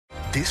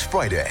This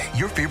Friday,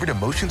 your favorite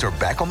emotions are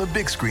back on the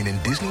big screen in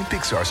Disney and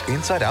Pixar's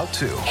Inside Out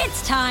 2.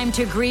 It's time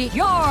to greet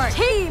your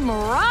Team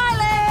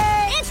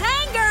Riley. It's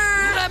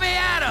anger. Let me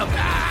at him.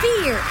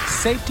 Fear.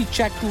 Safety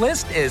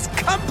checklist is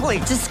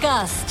complete.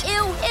 Disgust.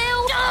 Ew.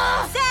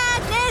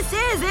 Sadness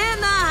is in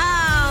the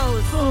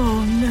house.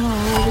 Oh, no.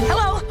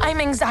 Hello, I'm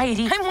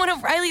anxiety. I'm one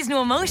of Riley's new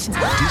emotions.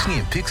 Disney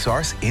and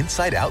Pixar's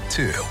Inside Out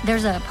 2.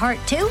 There's a part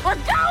 2? We're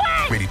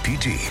going! Rated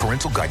PG.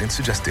 Parental guidance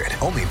suggested.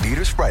 Only in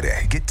theaters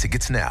Friday. Get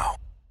tickets now.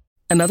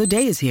 Another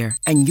day is here,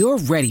 and you're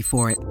ready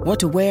for it. What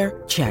to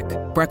wear? Check.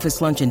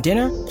 Breakfast, lunch, and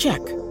dinner? Check.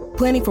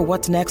 Planning for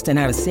what's next and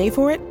how to save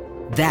for it?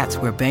 That's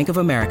where Bank of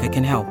America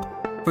can help.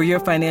 For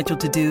your financial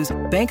to-dos,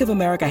 Bank of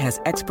America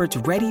has experts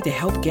ready to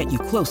help get you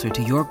closer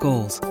to your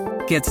goals.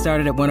 Get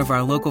started at one of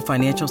our local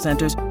financial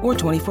centers or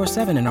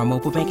 24/7 in our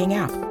mobile banking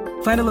app.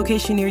 Find a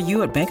location near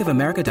you at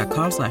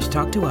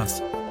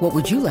bankofamerica.com/talktous. What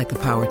would you like the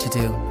power to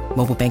do?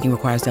 Mobile banking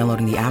requires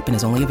downloading the app and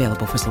is only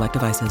available for select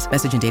devices.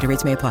 Message and data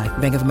rates may apply.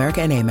 Bank of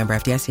America N.A., member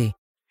FDIC.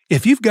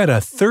 If you've got a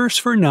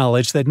thirst for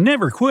knowledge that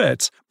never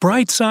quits,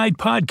 Brightside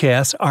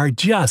Podcasts are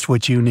just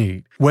what you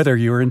need. Whether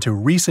you're into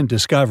recent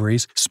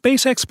discoveries,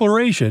 space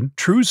exploration,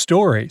 true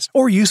stories,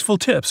 or useful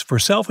tips for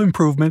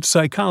self-improvement,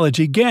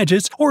 psychology,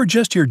 gadgets, or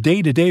just your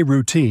day-to-day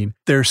routine,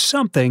 there's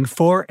something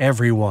for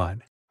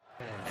everyone.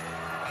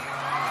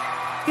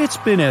 It's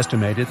been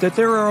estimated that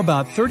there are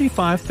about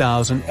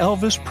 35,000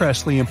 Elvis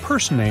Presley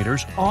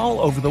impersonators all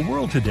over the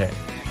world today.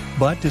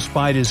 But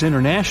despite his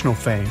international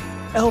fame,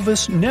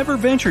 Elvis never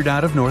ventured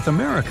out of North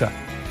America.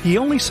 He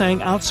only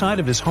sang outside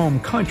of his home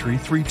country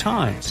 3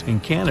 times,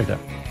 in Canada.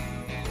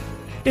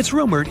 It's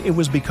rumored it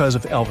was because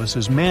of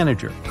Elvis's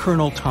manager,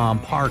 Colonel Tom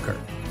Parker.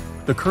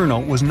 The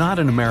Colonel was not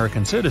an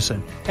American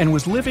citizen and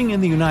was living in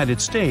the United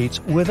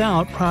States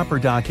without proper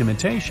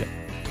documentation.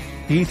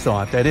 He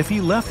thought that if he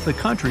left the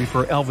country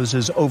for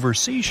Elvis's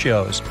overseas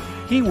shows,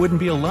 he wouldn't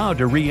be allowed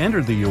to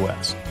re-enter the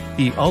U.S.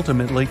 He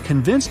ultimately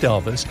convinced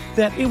Elvis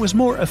that it was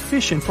more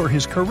efficient for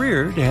his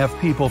career to have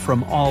people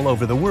from all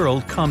over the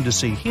world come to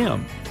see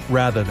him,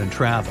 rather than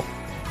travel.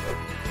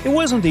 It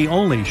wasn't the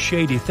only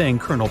shady thing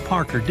Colonel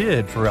Parker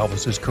did for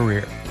Elvis's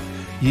career.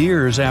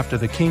 Years after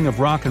the king of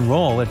rock and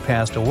roll had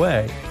passed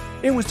away,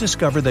 it was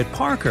discovered that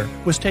Parker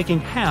was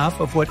taking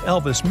half of what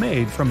Elvis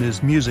made from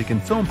his music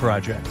and film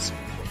projects.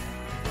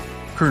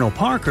 Colonel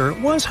Parker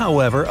was,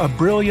 however, a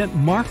brilliant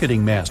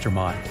marketing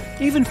mastermind,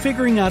 even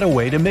figuring out a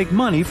way to make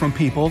money from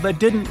people that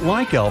didn't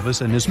like Elvis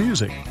and his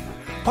music.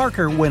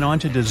 Parker went on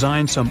to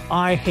design some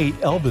I Hate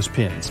Elvis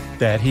pins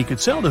that he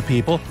could sell to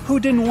people who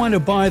didn't want to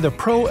buy the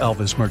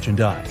pro-Elvis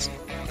merchandise.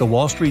 The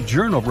Wall Street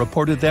Journal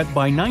reported that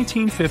by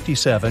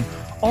 1957,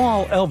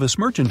 all Elvis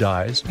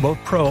merchandise, both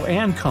pro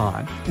and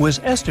con,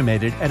 was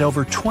estimated at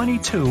over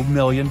 $22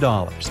 million.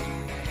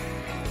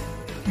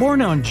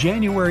 Born on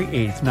January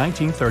 8,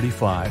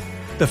 1935,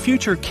 the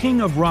future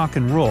king of rock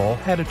and roll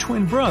had a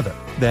twin brother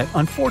that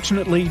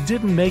unfortunately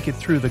didn't make it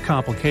through the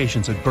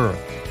complications at birth.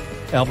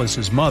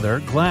 Elvis's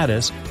mother,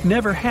 Gladys,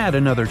 never had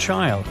another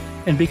child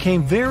and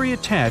became very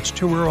attached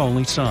to her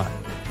only son.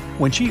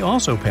 When she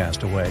also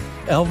passed away,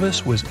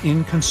 Elvis was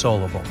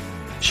inconsolable.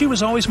 "She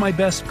was always my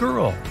best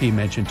girl," he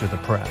mentioned to the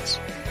press.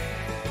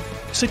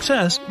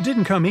 Success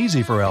didn't come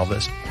easy for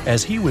Elvis,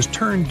 as he was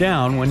turned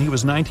down when he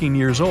was 19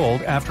 years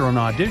old after an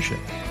audition.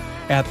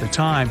 At the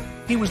time,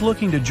 he was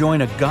looking to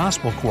join a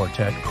gospel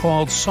quartet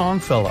called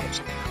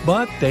Songfellows,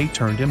 but they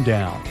turned him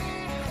down.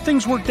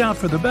 Things worked out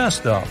for the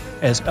best, though,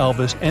 as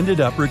Elvis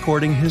ended up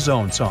recording his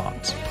own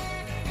songs.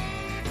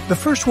 The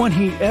first one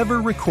he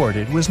ever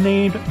recorded was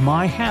named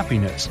My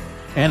Happiness,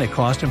 and it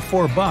cost him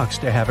 $4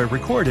 to have it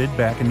recorded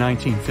back in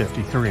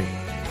 1953.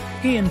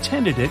 He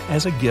intended it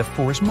as a gift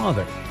for his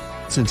mother.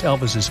 Since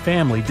Elvis's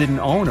family didn't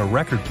own a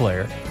record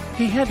player,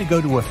 he had to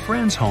go to a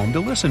friend's home to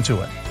listen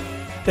to it.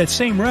 That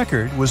same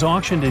record was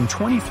auctioned in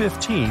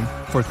 2015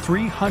 for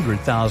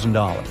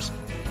 $300,000.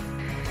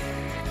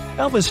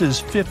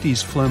 Elvis's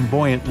 50s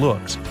flamboyant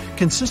looks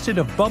consisted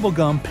of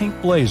bubblegum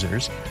pink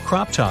blazers,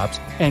 crop tops,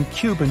 and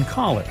Cuban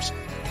collars.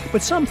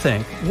 But some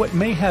think what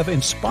may have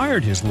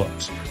inspired his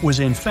looks was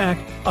in fact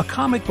a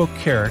comic book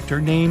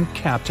character named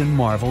Captain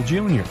Marvel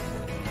Jr.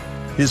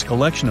 His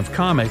collection of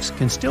comics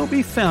can still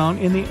be found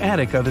in the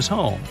attic of his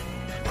home.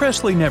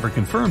 Presley never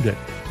confirmed it,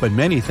 but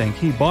many think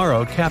he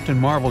borrowed Captain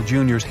Marvel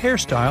Jr.'s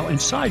hairstyle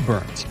and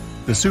sideburns.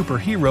 The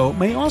superhero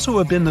may also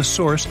have been the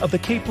source of the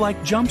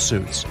cape-like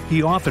jumpsuits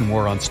he often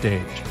wore on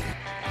stage.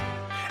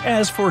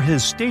 As for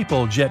his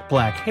staple jet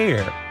black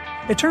hair,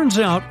 it turns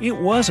out it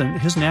wasn't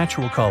his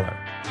natural color.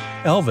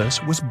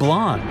 Elvis was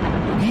blonde.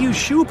 He used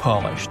shoe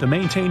polish to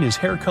maintain his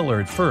hair color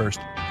at first,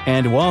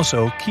 and to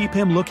also keep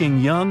him looking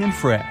young and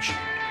fresh.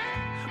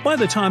 By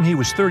the time he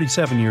was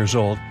 37 years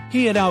old,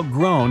 he had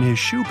outgrown his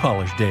shoe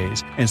polish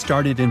days and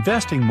started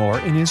investing more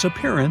in his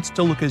appearance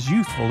to look as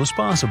youthful as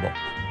possible.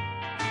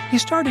 He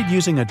started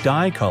using a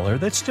dye color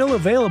that's still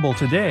available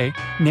today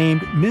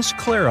named Miss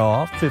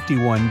Clairol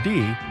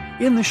 51D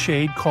in the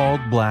shade called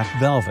Black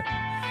Velvet.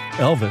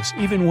 Elvis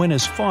even went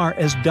as far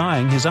as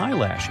dyeing his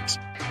eyelashes.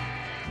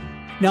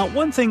 Now,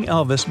 one thing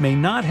Elvis may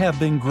not have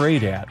been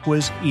great at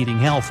was eating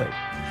healthy.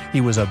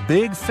 He was a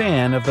big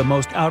fan of the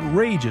most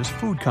outrageous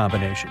food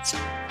combinations.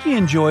 He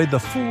enjoyed the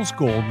Fool's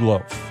Gold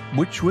loaf,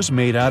 which was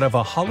made out of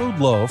a hollowed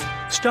loaf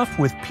stuffed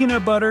with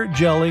peanut butter,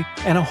 jelly,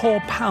 and a whole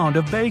pound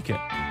of bacon.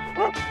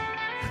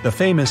 The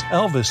famous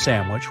Elvis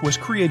sandwich was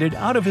created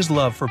out of his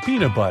love for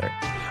peanut butter,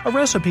 a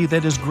recipe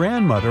that his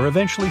grandmother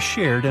eventually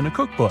shared in a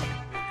cookbook.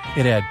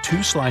 It had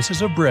 2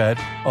 slices of bread,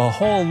 a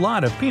whole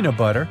lot of peanut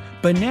butter,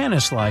 banana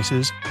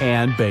slices,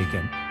 and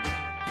bacon.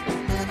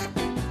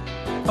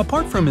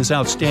 Apart from his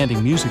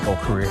outstanding musical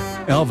career,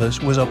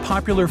 Elvis was a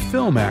popular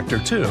film actor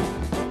too.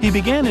 He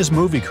began his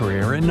movie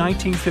career in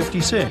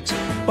 1956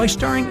 by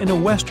starring in a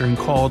Western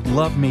called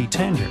Love Me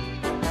Tender.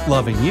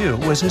 Loving You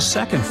was his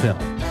second film.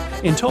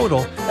 In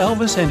total,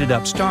 Elvis ended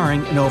up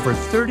starring in over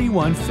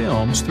 31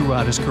 films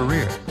throughout his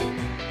career.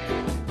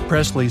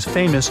 Presley's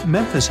famous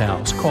Memphis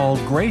house called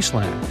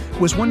Graceland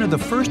was one of the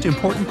first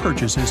important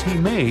purchases he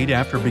made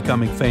after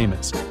becoming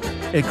famous.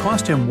 It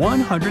cost him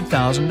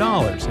 $100,000 in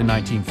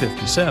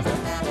 1957,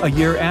 a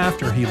year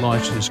after he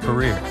launched his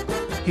career.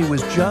 He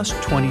was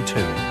just 22.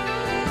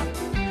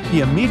 He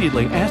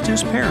immediately asked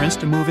his parents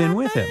to move in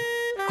with him.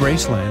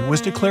 Graceland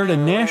was declared a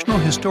National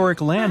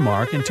Historic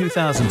Landmark in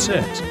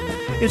 2006.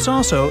 It's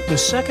also the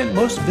second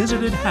most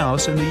visited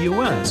house in the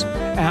U.S.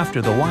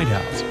 after the White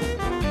House.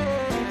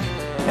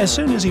 As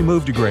soon as he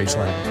moved to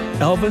Graceland,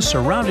 Elvis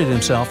surrounded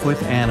himself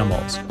with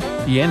animals.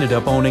 He ended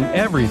up owning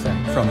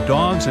everything from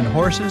dogs and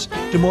horses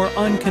to more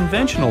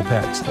unconventional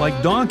pets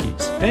like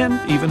donkeys and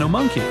even a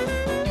monkey.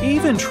 He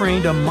even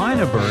trained a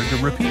mynah bird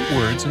to repeat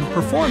words and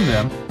perform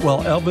them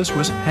while Elvis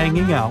was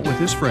hanging out with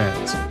his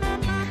friends.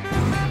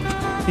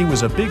 He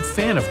was a big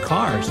fan of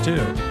cars,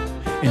 too.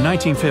 In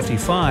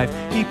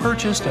 1955, he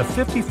purchased a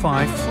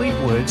 55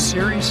 Fleetwood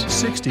Series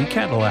 60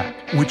 Cadillac,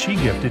 which he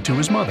gifted to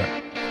his mother.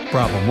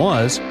 Problem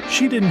was,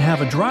 she didn't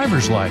have a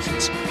driver's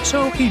license,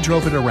 so he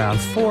drove it around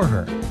for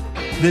her.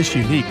 This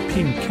unique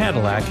pink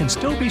Cadillac can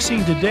still be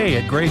seen today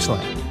at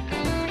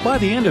Graceland. By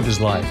the end of his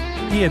life,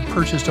 he had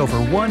purchased over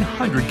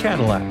 100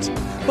 Cadillacs,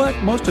 but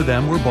most of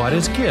them were bought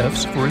as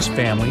gifts for his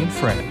family and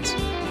friends.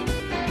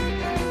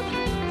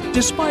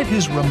 Despite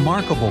his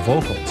remarkable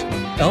vocals,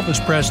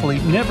 Elvis Presley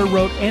never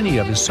wrote any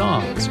of his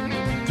songs.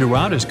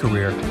 Throughout his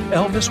career,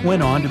 Elvis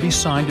went on to be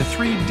signed to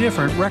 3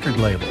 different record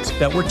labels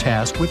that were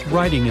tasked with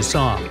writing his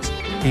songs.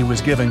 He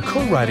was given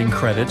co-writing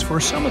credits for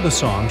some of the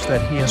songs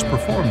that he has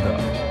performed,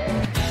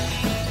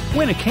 though.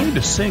 When it came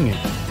to singing,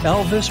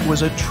 Elvis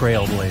was a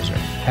trailblazer,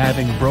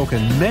 having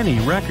broken many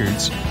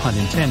records, pun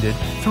intended,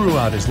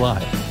 throughout his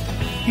life.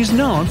 He's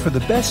known for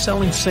the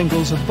best-selling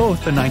singles of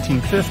both the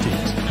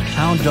 1950s,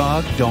 Hound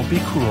Dog, Don't Be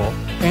Cruel,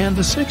 and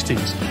the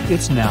 60s,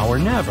 It's Now or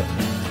Never.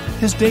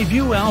 His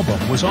debut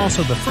album was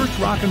also the first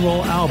rock and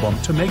roll album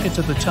to make it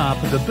to the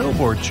top of the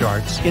Billboard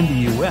charts in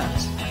the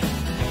U.S.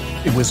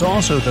 It was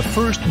also the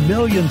first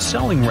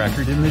million-selling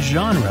record in the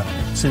genre,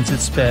 since it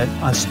spent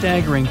a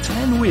staggering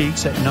 10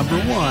 weeks at number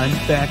 1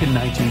 back in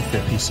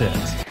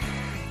 1956.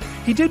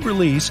 He did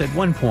release at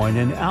one point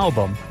an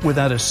album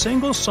without a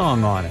single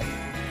song on it.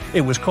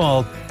 It was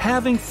called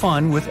Having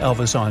Fun with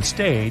Elvis on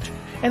Stage,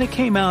 and it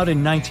came out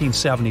in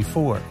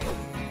 1974.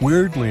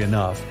 Weirdly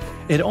enough,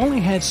 it only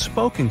had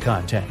spoken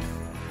content.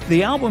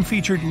 The album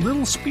featured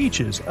little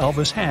speeches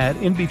Elvis had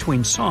in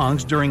between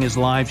songs during his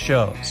live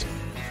shows.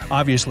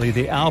 Obviously,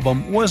 the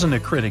album wasn't a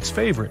critic's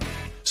favorite,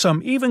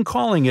 some even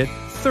calling it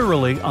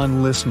thoroughly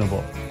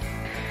unlistenable.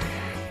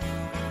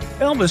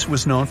 Elvis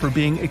was known for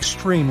being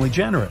extremely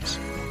generous.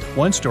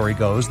 One story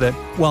goes that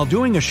while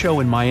doing a show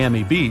in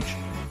Miami Beach,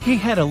 he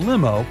had a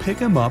limo pick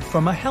him up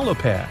from a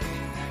helipad.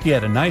 He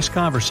had a nice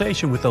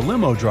conversation with the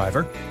limo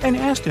driver and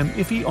asked him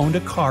if he owned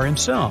a car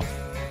himself.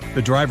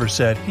 The driver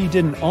said he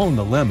didn't own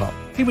the limo,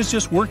 he was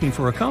just working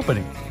for a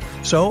company.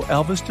 So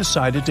Elvis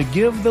decided to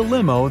give the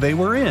limo they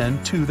were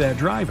in to that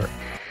driver.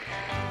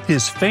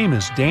 His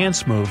famous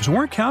dance moves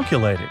weren't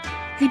calculated,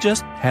 he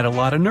just had a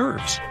lot of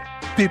nerves.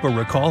 People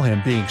recall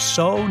him being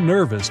so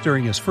nervous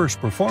during his first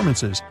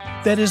performances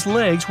that his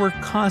legs were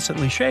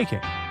constantly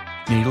shaking.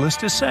 Needless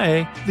to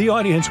say, the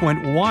audience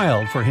went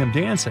wild for him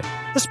dancing,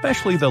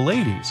 especially the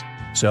ladies,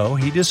 so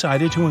he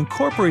decided to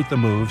incorporate the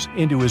moves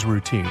into his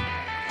routine.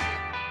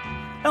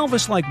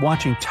 Elvis liked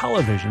watching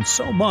television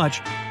so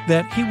much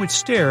that he would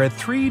stare at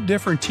 3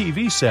 different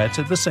TV sets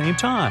at the same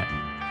time.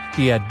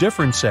 He had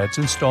different sets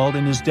installed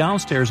in his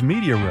downstairs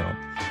media room,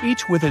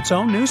 each with its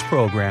own news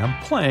program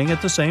playing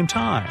at the same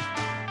time.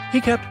 He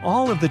kept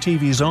all of the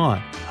TVs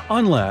on,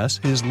 unless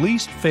his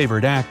least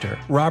favorite actor,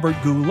 Robert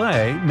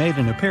Goulet, made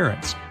an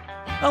appearance.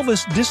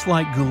 Elvis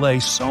disliked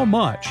Goulet so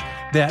much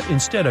that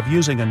instead of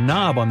using a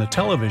knob on the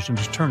television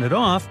to turn it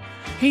off,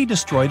 he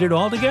destroyed it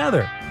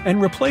altogether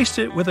and replaced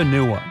it with a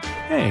new one.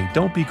 Hey,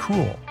 don't be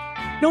cruel.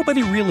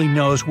 Nobody really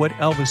knows what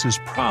Elvis's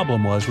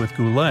problem was with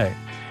Goulet,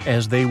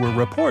 as they were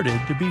reported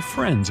to be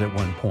friends at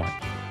one point.